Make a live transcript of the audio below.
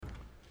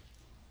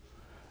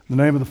In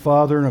the name of the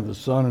Father, and of the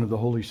Son, and of the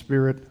Holy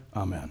Spirit,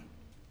 amen.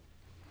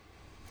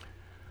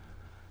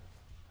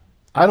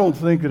 I don't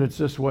think that it's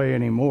this way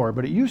anymore,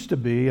 but it used to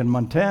be in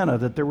Montana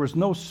that there was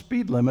no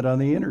speed limit on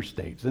the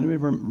interstates. Anybody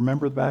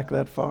remember back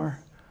that far?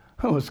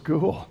 That was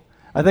cool.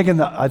 I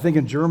think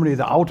in Germany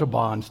the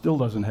Autobahn still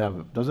doesn't have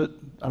it, does it?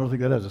 I don't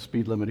think that has a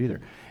speed limit either.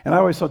 And I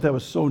always thought that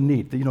was so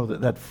neat,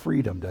 that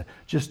freedom to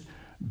just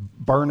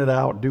burn it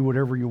out, do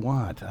whatever you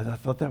want. I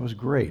thought that was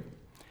great.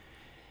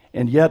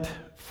 And yet,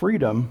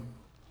 freedom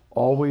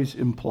always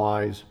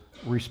implies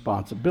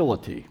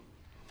responsibility.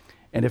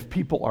 And if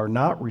people are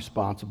not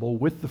responsible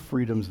with the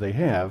freedoms they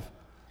have,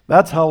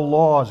 that's how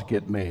laws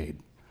get made.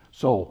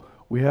 So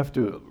we have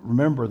to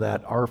remember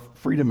that our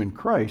freedom in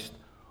Christ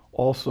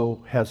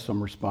also has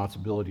some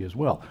responsibility as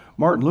well.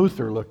 Martin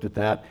Luther looked at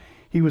that.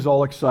 He was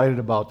all excited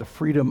about the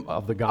freedom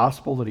of the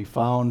gospel that he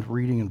found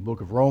reading in the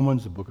book of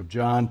Romans, the book of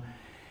John.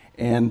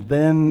 And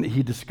then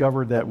he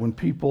discovered that when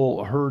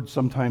people heard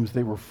sometimes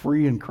they were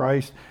free in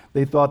Christ,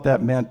 they thought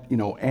that meant,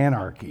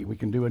 anarchy. We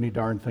can do any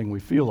darn thing we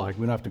feel like.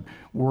 We don't have to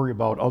worry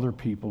about other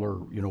people or,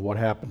 what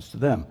happens to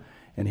them.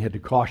 And he had to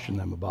caution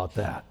them about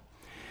that.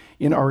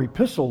 In our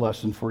epistle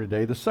lesson for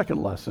today, the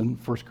second lesson,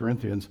 1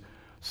 Corinthians,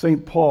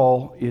 St.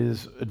 Paul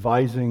is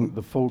advising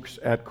the folks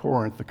at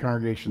Corinth, the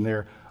congregation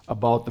there,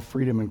 about the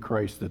freedom in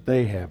Christ that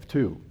they have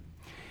too.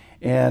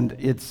 And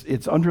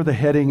it's under the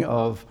heading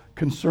of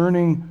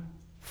concerning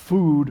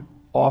food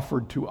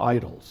offered to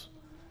idols.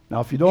 Now,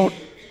 if you don't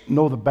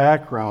know the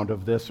background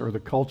of this or the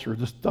culture,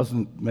 this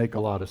doesn't make a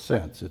lot of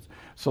sense.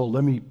 So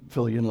let me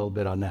fill you in a little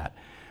bit on that.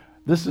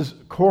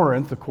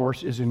 Corinth, of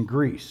course, is in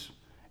Greece.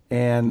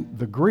 And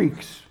the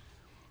Greeks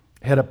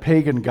had a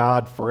pagan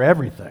god for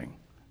everything.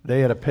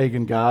 They had a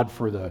pagan god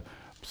for the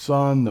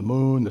sun, the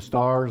moon, the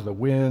stars, the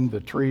wind, the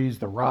trees,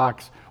 the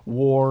rocks,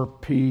 war,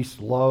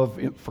 peace, love,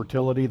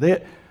 fertility.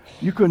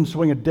 You couldn't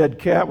swing a dead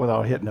cat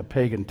without hitting a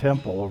pagan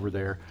temple over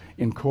there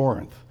in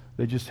Corinth.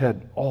 They just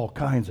had all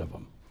kinds of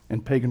them,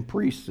 and pagan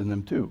priests in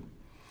them too.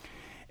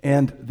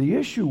 And the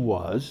issue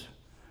was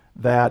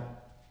that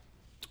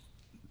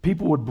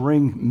people would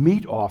bring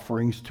meat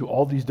offerings to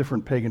all these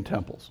different pagan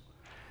temples.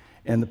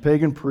 And the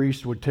pagan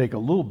priest would take a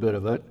little bit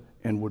of it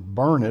and would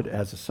burn it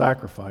as a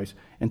sacrifice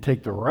and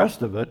take the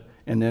rest of it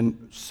and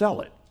then sell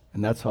it.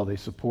 And that's how they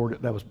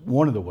supported. That was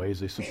one of the ways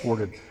they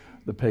supported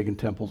the pagan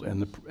temples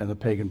and the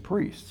pagan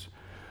priests.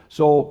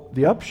 So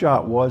the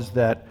upshot was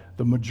that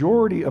the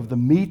majority of the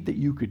meat that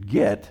you could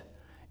get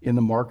in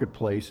the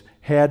marketplace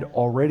had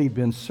already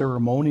been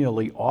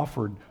ceremonially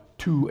offered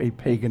to a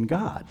pagan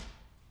god.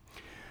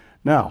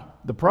 Now,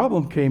 the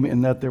problem came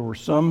in that there were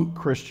some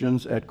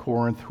Christians at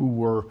Corinth who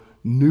were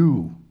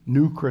new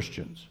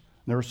Christians.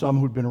 There were some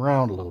who'd been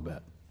around a little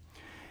bit.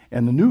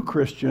 And the new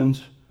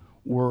Christians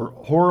were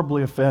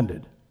horribly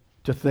offended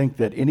to think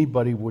that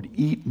anybody would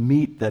eat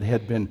meat that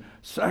had been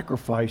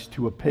sacrificed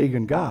to a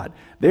pagan god.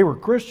 They were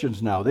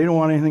Christians now. They don't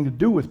want anything to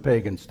do with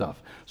pagan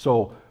stuff.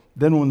 So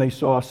then when they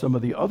saw some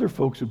of the other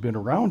folks who'd been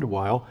around a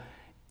while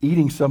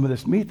eating some of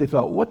this meat, they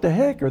thought, what the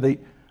heck?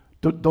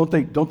 Don't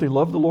they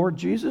love the Lord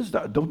Jesus?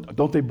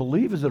 Don't they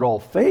believe? Is it all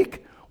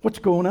fake? What's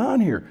going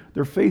on here?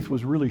 Their faith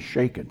was really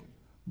shaken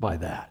by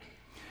that.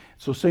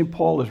 So St.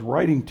 Paul is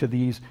writing to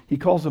these, he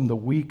calls them the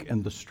weak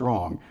and the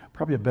strong.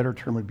 Probably a better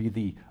term would be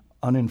the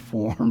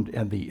uninformed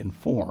and the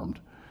informed.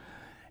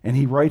 And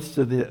he writes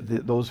to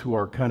those who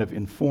are kind of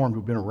informed,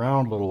 who've been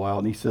around a little while,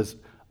 and he says,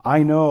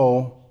 I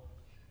know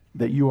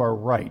that you are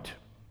right.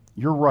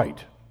 You're right.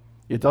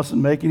 It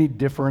doesn't make any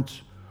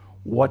difference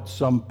what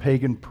some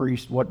pagan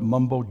priest, what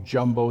mumbo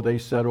jumbo they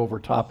said over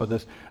top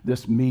of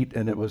this meat,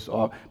 and it was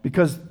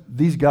because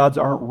these gods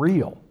aren't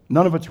real.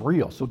 None of it's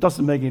real, so it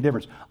doesn't make any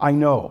difference. I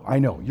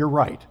know, you're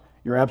right.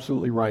 You're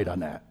absolutely right on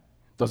that.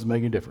 Doesn't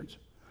make any difference.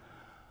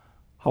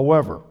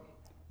 However,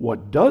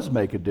 what does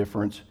make a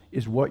difference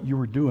is what you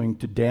are doing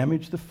to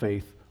damage the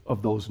faith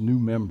of those new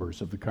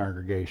members of the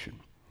congregation.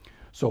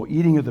 So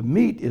eating of the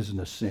meat isn't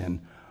a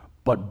sin,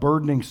 but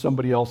burdening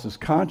somebody else's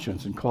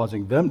conscience and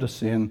causing them to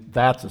sin,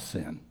 that's a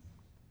sin.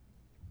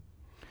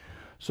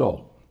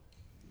 So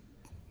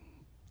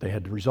they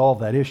had to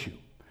resolve that issue.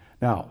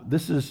 Now,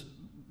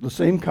 the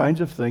same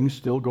kinds of things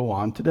still go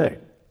on today.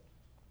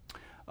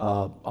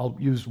 I'll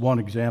use one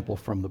example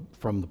from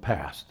the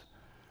past.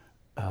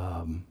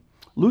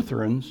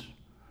 Lutherans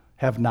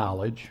have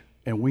knowledge,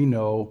 and we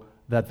know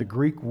that the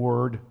Greek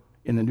word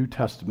in the New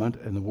Testament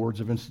and the words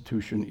of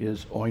institution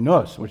is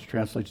oinos, which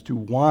translates to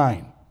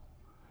wine.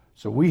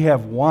 So we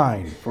have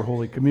wine for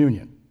Holy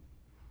Communion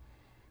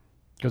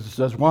because it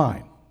says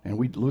wine. And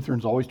we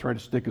Lutherans always try to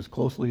stick as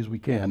closely as we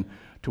can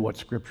to what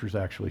scriptures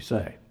actually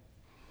say.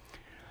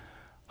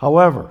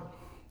 However,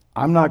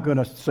 I'm not going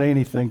to say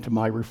anything to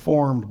my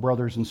Reformed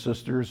brothers and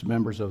sisters,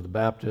 members of the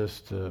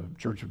Baptist,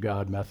 Church of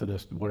God,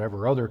 Methodist,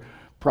 whatever other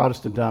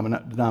Protestant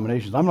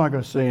denominations. I'm not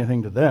going to say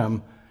anything to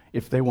them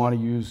if they want to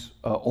use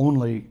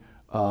only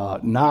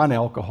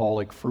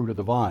non-alcoholic fruit of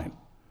the vine,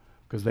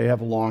 because they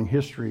have a long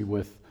history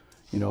with,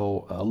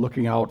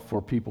 looking out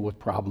for people with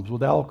problems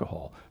with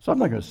alcohol. So I'm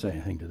not going to say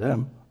anything to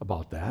them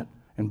about that.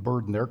 and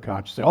burden their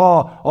conscience. Say,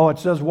 oh, it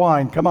says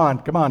wine. Come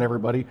on,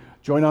 everybody.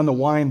 Join on the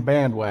wine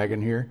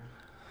bandwagon here.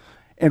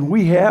 And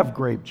we have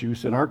grape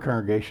juice in our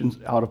congregations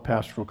out of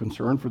pastoral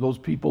concern for those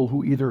people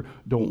who either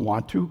don't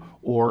want to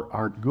or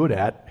aren't good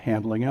at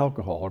handling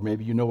alcohol. Or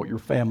maybe you know what your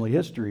family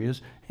history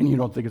is and you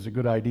don't think it's a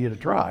good idea to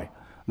try.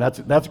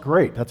 That's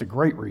great. That's a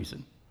great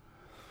reason.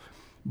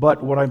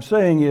 But what I'm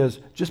saying is,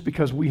 just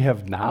because we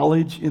have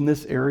knowledge in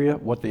this area,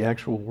 what the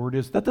actual word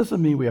is, that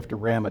doesn't mean we have to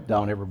ram it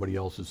down everybody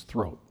else's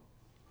throat.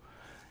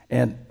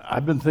 And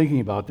I've been thinking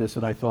about this,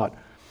 and I thought,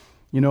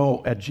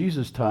 at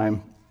Jesus'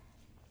 time,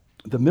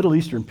 the Middle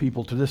Eastern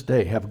people to this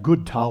day have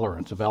good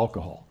tolerance of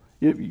alcohol.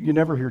 You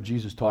never hear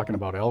Jesus talking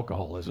about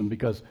alcoholism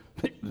because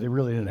they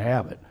really didn't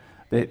have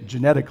it.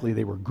 Genetically,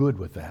 they were good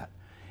with that.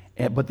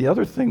 But the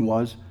other thing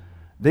was,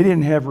 they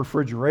didn't have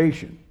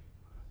refrigeration.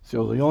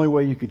 So the only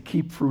way you could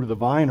keep fruit of the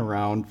vine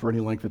around for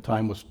any length of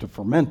time was to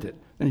ferment it.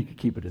 Then you could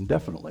keep it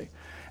indefinitely.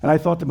 And I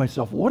thought to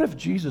myself, what if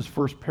Jesus'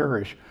 first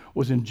parish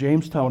was in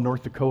Jamestown,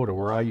 North Dakota,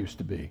 where I used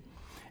to be?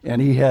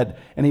 And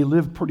he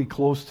lived pretty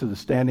close to the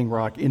Standing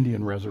Rock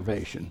Indian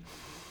Reservation.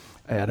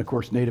 And of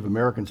course, Native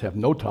Americans have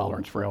no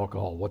tolerance for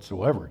alcohol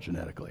whatsoever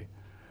genetically.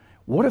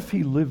 What if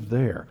he lived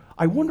there?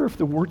 I wonder if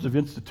the words of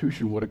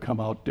institution would have come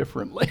out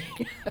differently.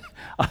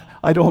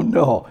 I don't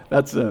know.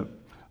 That's a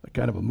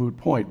kind of a moot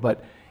point.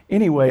 But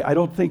anyway, I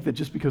don't think that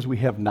just because we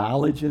have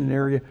knowledge in an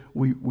area,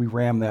 we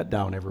ram that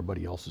down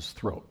everybody else's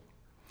throat.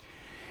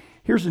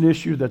 Here's an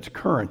issue that's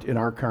current in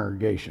our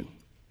congregation.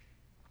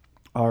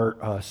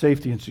 Our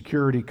Safety and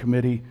Security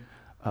Committee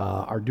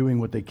are doing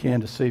what they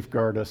can to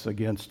safeguard us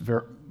against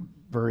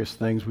various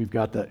things. We've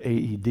got the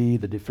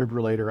AED, the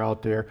defibrillator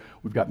out there.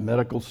 We've got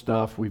medical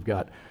stuff. We've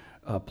got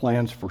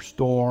plans for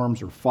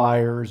storms or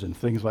fires and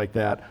things like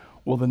that.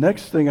 Well, the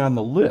next thing on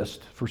the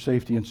list for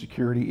safety and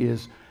security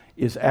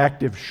is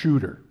active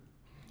shooter.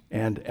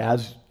 And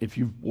if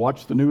you've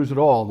watched the news at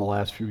all in the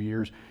last few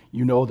years,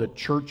 you know that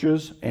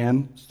churches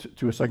and,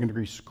 to a second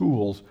degree,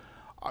 schools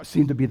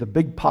seem to be the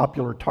big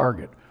popular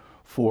target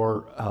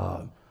for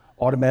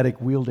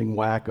automatic wielding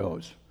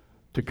wackos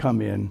to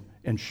come in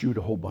and shoot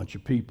a whole bunch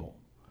of people.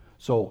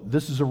 So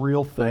this is a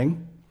real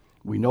thing.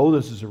 We know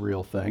this is a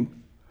real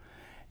thing.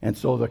 And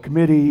so the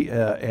committee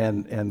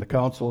and the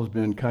council has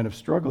been kind of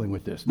struggling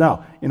with this.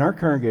 Now, in our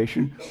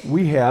congregation,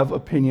 we have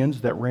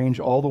opinions that range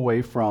all the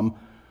way from,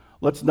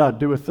 let's not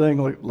do a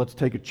thing, let's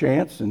take a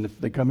chance, and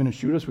if they come in and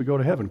shoot us, we go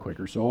to heaven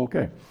quicker, so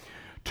okay.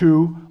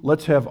 To,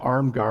 let's have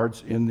armed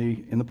guards in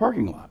the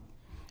parking lot.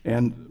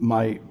 And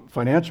my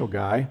financial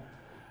guy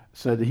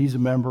said that he's a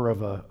member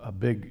of a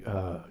big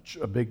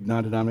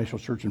non-denominational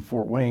church in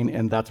Fort Wayne,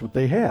 and that's what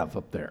they have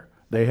up there.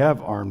 They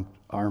have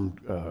armed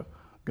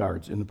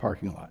guards in the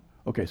parking lot.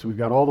 Okay, so we've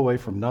got all the way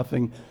from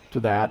nothing to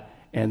that,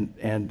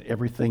 and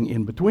everything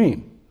in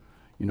between.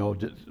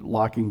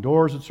 Locking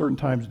doors at certain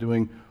times,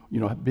 doing,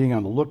 being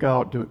on the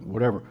lookout, doing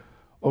whatever.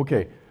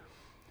 Okay,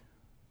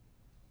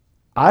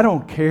 I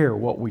don't care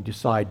what we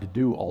decide to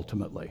do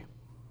ultimately.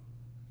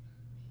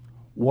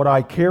 What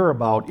I care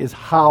about is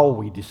how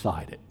we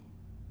decide it.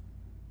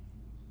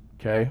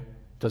 Okay?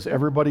 Does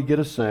everybody get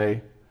a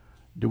say?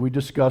 Do we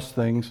discuss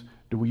things?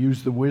 Do we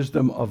use the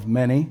wisdom of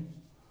many,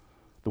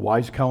 the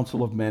wise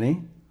counsel of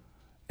many?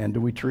 And do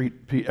we treat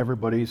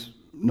everybody's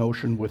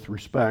notion with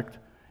respect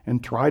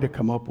and try to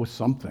come up with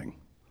something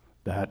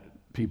that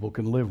people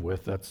can live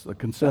with that's a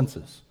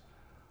consensus?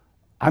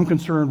 I'm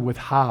concerned with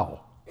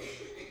how,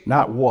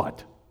 not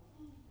what.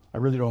 I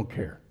really don't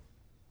care.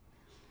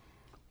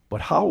 But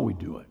how we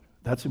do it,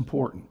 that's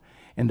important.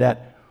 And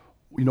that,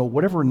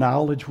 whatever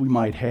knowledge we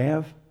might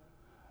have,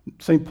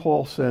 St.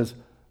 Paul says,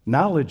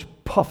 knowledge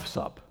puffs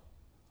up,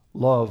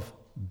 love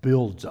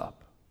builds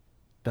up.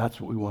 That's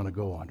what we want to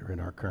go under in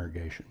our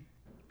congregation.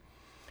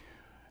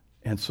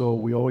 And so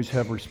we always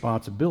have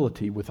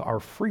responsibility with our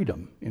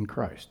freedom in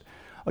Christ.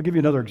 I'll give you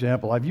another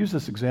example. I've used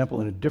this example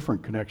in a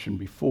different connection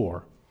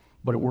before,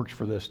 but it works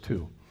for this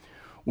too.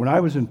 When I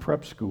was in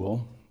prep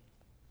school,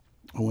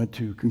 I went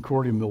to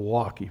Concordia,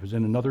 Milwaukee. It was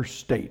in another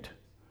state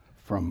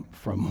from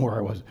where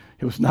I was.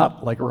 It was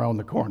not like around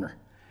the corner.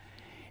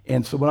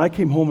 And so when I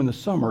came home in the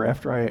summer,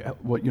 after I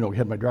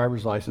had my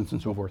driver's license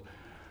and so forth,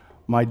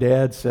 my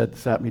dad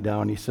sat me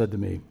down, he said to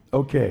me,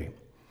 okay,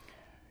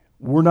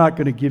 we're not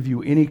going to give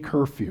you any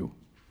curfew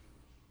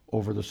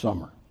over the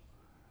summer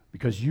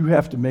because you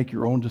have to make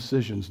your own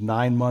decisions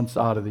 9 months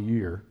out of the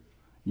year.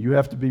 You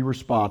have to be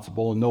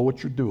responsible and know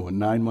what you're doing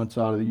 9 months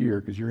out of the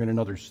year because you're in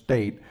another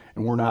state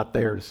and we're not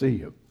there to see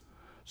you.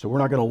 So we're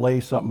not going to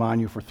lay something on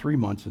you for 3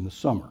 months in the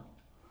summer.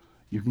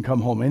 You can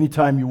come home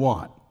anytime you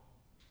want.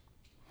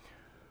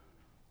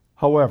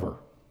 However,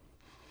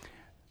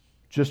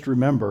 just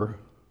remember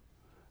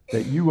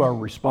that you are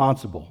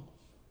responsible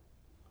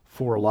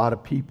for a lot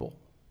of people.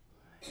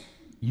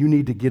 You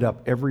need to get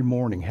up every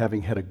morning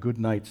having had a good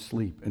night's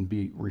sleep and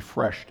be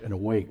refreshed and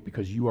awake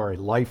because you are a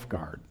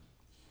lifeguard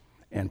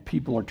and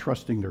people are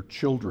trusting their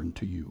children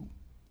to you.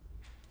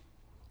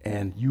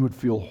 And you would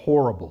feel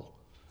horrible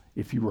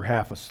if you were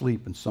half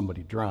asleep and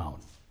somebody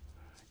drowned.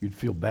 You'd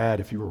feel bad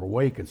if you were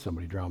awake and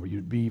somebody drowned, but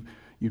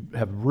you'd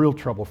have real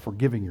trouble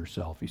forgiving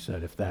yourself, he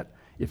said,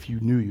 if you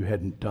knew you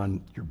hadn't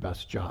done your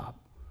best job.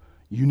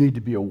 You need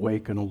to be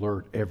awake and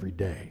alert every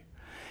day.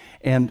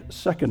 And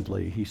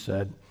secondly, he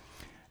said,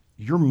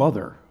 your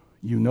mother,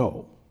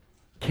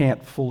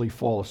 can't fully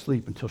fall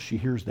asleep until she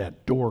hears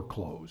that door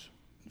close,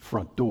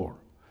 front door.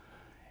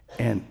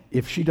 And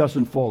if she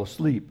doesn't fall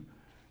asleep,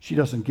 she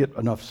doesn't get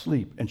enough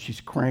sleep, and she's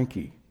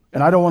cranky.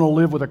 And I don't want to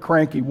live with a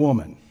cranky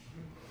woman.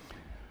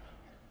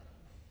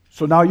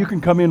 So now you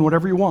can come in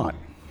whatever you want.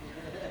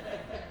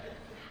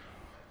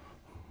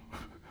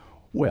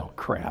 Well,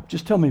 crap.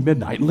 Just tell me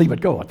midnight and leave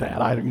it go at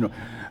that.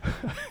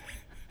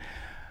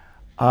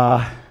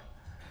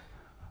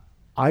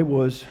 I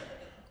was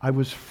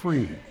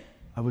free.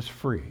 I was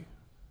free.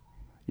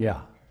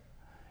 Yeah.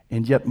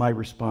 And yet my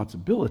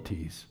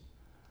responsibilities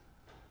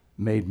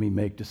made me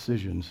make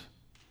decisions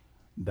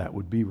that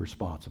would be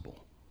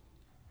responsible.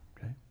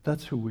 Okay?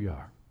 That's who we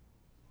are.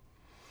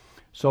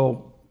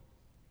 So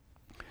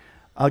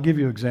I'll give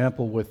you an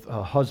example with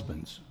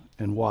husbands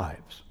and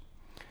wives.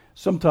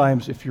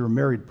 Sometimes, if you're a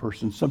married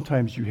person,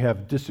 sometimes you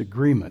have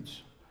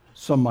disagreements.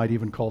 Some might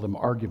even call them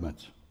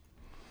arguments.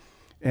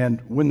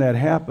 And when that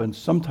happens,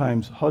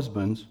 sometimes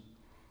husbands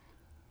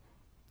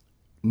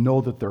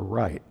know that they're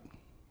right.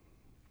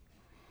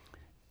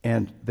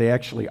 And they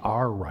actually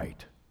are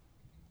right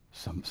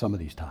some of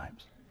these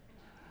times.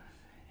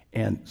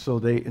 And so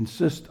they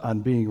insist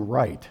on being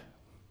right,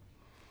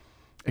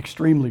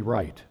 extremely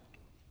right.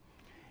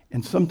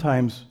 And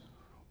sometimes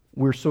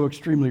we're so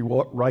extremely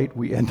right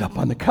we end up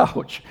on the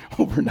couch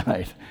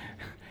overnight.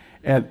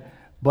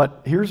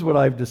 But here's what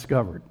I've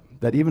discovered,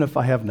 that even if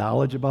I have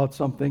knowledge about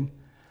something,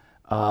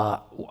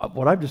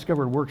 what I've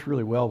discovered works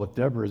really well with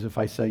Deborah is if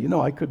I say,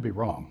 I could be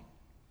wrong.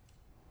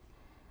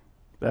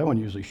 That one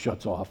usually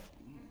shuts off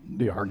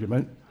the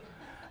argument.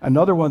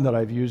 Another one that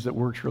I've used that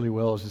works really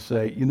well is to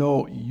say,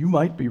 you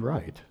might be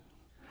right.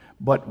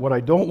 But what I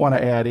don't want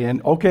to add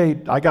in,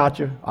 okay, I got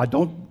you.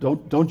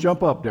 Don't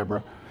jump up,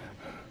 Deborah.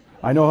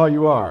 I know how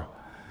you are.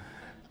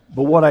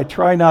 But what I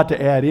try not to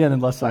add in,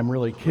 unless I'm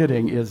really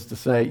kidding, is to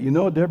say,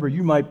 Deborah,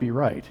 you might be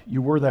right.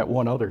 You were that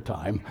one other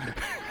time.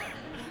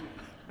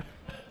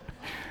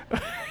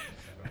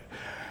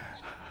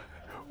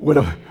 When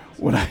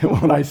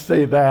I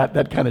say that,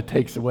 that kind of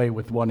takes away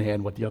with one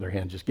hand what the other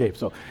hand just gave.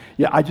 So,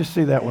 yeah, I just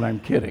say that when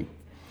I'm kidding.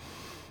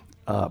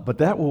 But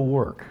that will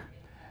work.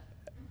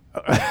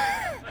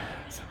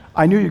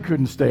 I knew you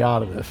couldn't stay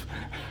out of this.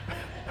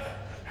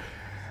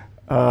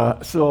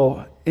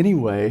 So,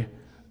 anyway,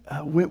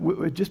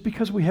 just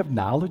because we have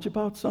knowledge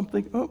about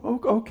something,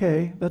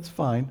 okay, that's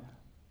fine.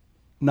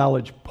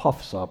 Knowledge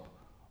puffs up,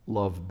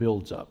 love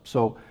builds up.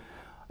 So,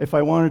 if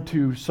I wanted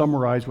to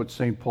summarize what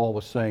St. Paul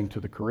was saying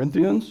to the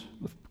Corinthians,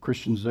 the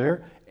Christians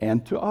there,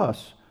 and to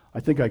us,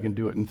 I think I can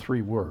do it in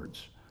 3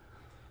 words.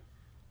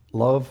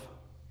 Love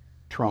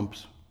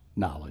trumps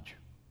knowledge.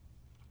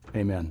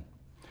 Amen.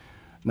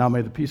 Now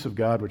may the peace of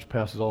God, which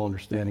passes all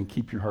understanding,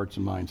 keep your hearts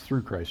and minds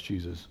through Christ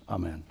Jesus.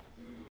 Amen.